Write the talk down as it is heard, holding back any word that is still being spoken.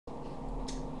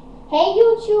Hey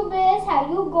YouTubers, how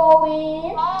you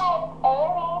going? Hi,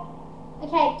 Amy.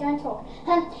 Okay, don't talk.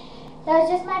 That was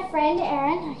just my friend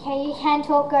Erin. Okay, you can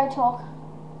talk, go talk.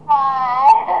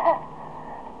 Hi.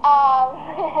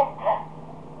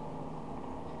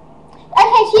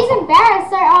 Okay, she's embarrassed,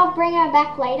 so I'll bring her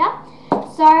back later.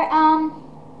 So, I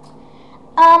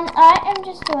am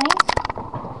just doing,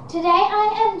 today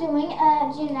I am doing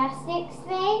a gymnastics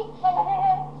thing.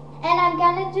 And I'm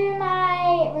gonna do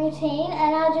my routine,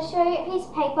 and I'll just show you a piece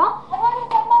of paper.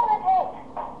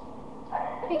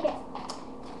 Okay.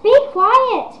 Be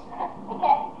quiet.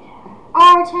 Okay.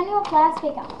 I'll turn you off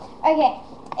loudspeaker. Okay.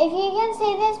 If you can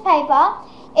see this paper,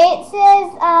 it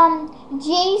says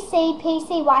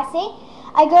GCPCYC.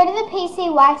 I go to the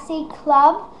PCYC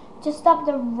club just up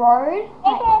the road.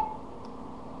 Okay.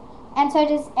 And so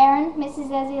does Erin,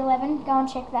 Mrs. Ezzy 11. Go and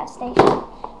check that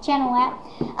channel out.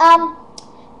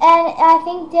 And I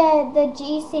think the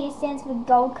GC stands for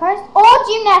Gold Coast or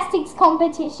gymnastics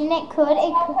competition. It could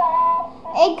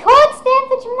stand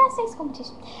for gymnastics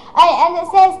competition. And it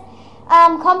says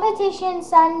competition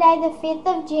Sunday the 5th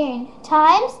of June.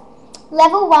 Times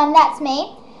level 1, that's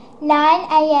me. 9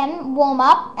 a.m. warm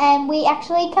up, and we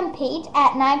actually compete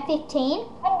at 9:15.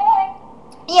 I'm going.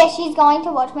 Yeah, she's going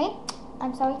to watch me.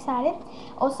 I'm so excited.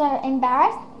 Also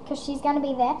embarrassed because she's going to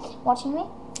be there watching me.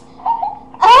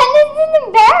 This is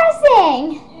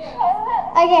embarrassing.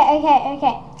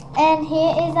 Okay. And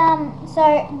here is so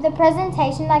the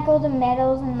presentation, like all the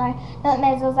medals and not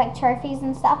medals, like trophies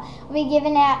and stuff, will be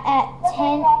given out at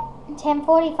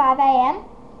 10:45 a.m.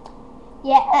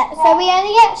 Yeah. So we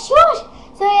only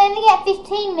get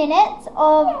 15 minutes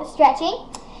of stretching.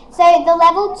 So the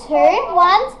level 2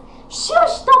 ones.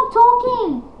 Shush! Stop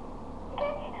talking.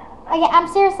 Okay, I'm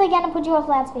seriously gonna put you off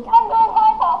loudspeaker. I'm going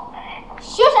hyper.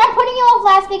 Shush, I'm putting you off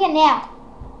loudspeaker now.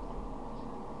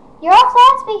 You're off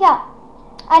loudspeaker.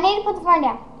 I need to put the phone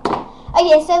down.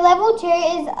 Okay, so level 2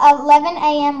 is 11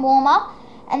 a.m. warm-up,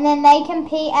 and then they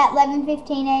compete at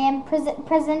 11:15 a.m.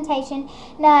 Presentation,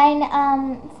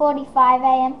 9:45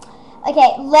 a.m.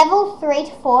 Okay, level 3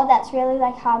 to 4, that's really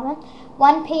like hard one.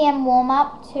 1 p.m.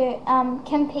 warm-up to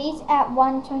compete at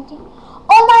 1:20.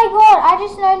 Oh my god, I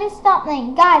just noticed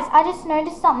something. Guys, I just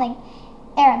noticed something.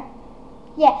 Erin.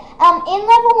 Yeah, in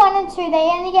level 1 and 2,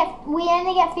 we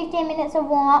only get 15 minutes of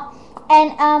warm up,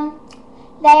 and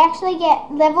they actually get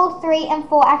level 3 and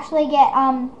 4 actually get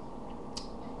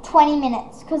 20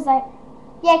 minutes, cause they're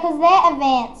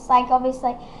advanced, like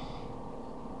obviously.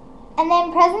 And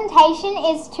then presentation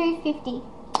is 2:50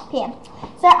 p.m.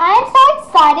 So I am so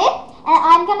excited, and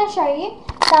I'm gonna show you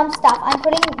some stuff. I'm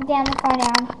putting down the phone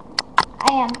now.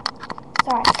 I am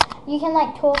sorry. You can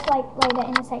like talk like later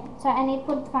in a second. So I need to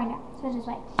put the phone down. So just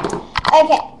wait.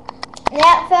 Okay.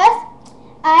 Now first,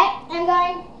 I am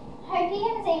going. Hope you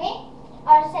can see me.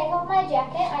 I'll just take off my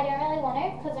jacket. I don't really want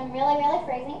to because I'm really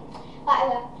freezing. But I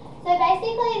will. So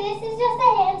basically, this is just a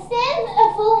handstand,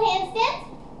 a full handstand.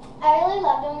 I really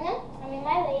love doing them. I'm in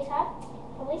my leotard.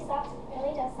 Probably sucks. It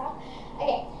really does suck.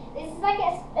 Okay. This is like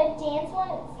a dance one.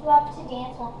 It's love to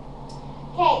dance one.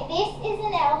 Okay. This is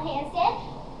an L handstand.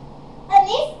 And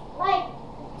this, like,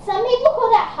 some people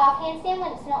call that half handstand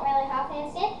when it's not really half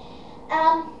handstand.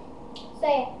 So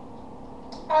yeah.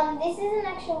 This is an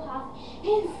actual half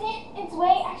handstand. It's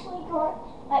where you actually go,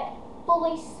 like,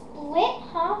 fully split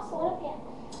half, sort of, yeah.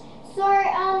 So,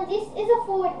 this is a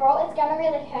forward roll. It's gonna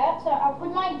really hurt, so I'll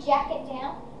put my jacket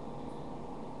down.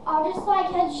 I'll just, like,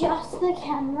 adjust the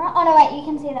camera. Oh, no, wait, you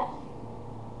can see that.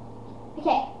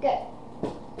 Okay, good.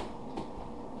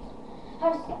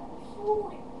 I'll just go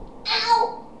forward.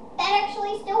 Ow! That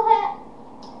actually still hurt.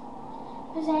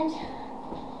 Present.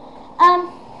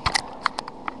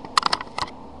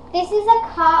 This is a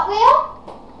cartwheel.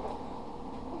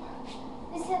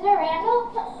 This is a roundel.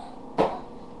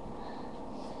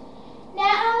 Now I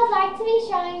would like to be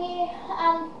showing you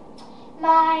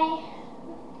my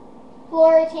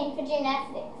floor routine for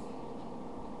gymnastics.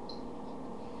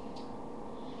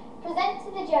 Present to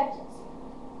the judges.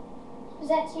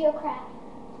 Present to your crowd.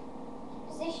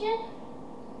 Position.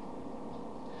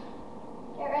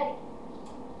 Get ready.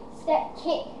 Step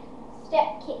kick. Step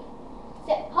kick.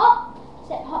 Step hop.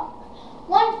 Step hop.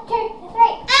 1, 2, 3.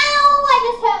 Ow! I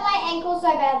just hurt my ankle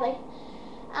so badly.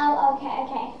 Oh,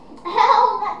 okay. Ow!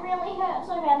 That really hurt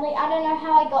so badly. I don't know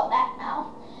how I got that.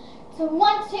 Ow. So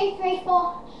 1, 2, 3,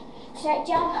 4. Straight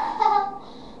jump.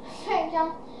 Straight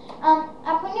jump.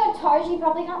 Up on your toes. You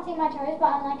probably can't see my toes,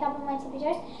 but I'm like up on my tippy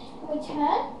toes. And we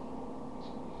turn.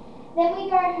 Then we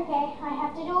go, okay, I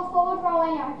have to do a forward roll,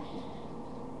 I know.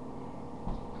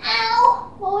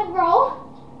 Ow! Forward roll.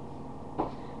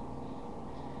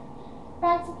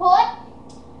 Front support.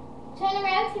 Turn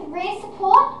around to rear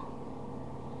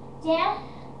down,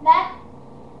 that,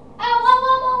 ow,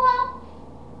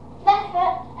 that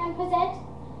hurt, and present,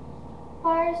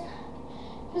 pose,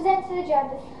 present to the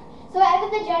judges. So wherever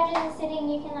the judges are sitting,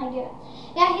 you can like do it.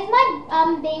 Now here's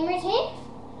my beam routine.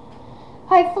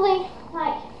 Hopefully,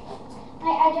 like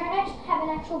I don't actually have an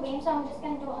actual beam, so I'm just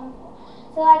going to do it on the floor.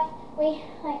 So like we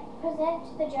like present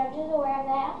to the judges or wherever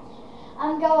they are.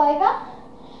 Go over,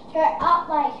 go up,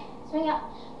 like swing up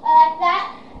like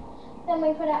that. Then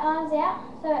we put our arms out,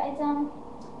 so it's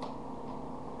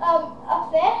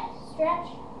up there. Stretch,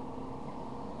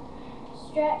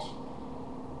 stretch.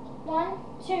 1,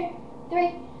 2,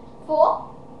 3,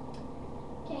 4.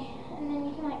 Okay, and then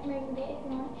you can like move a bit if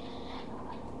you want.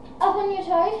 Up on your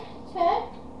toes, turn.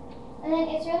 And then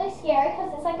it's really scary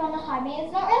because it's like on a high beam.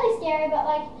 It's not really scary, but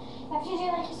like you have to do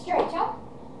like a straight jump.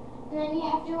 And then you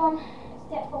have to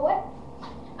step forward,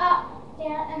 up,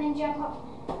 down, and then jump up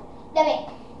the beam.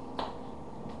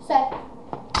 So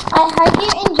I hope you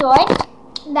enjoyed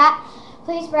that.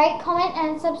 Please rate, comment,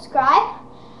 and subscribe.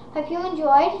 Hope you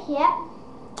enjoyed. Yep.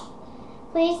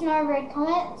 Please no rude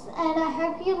comments, and I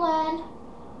hope you learn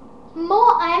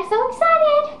more. I am so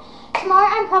excited. Tomorrow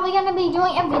I'm probably going to be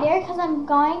doing a video because I'm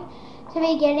going to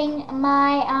be getting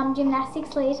my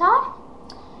gymnastics leotard,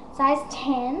 size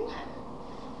 10.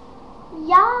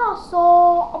 Yeah,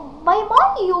 so bye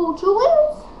bye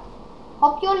YouTubers.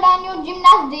 Hope you learn your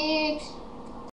gymnastics.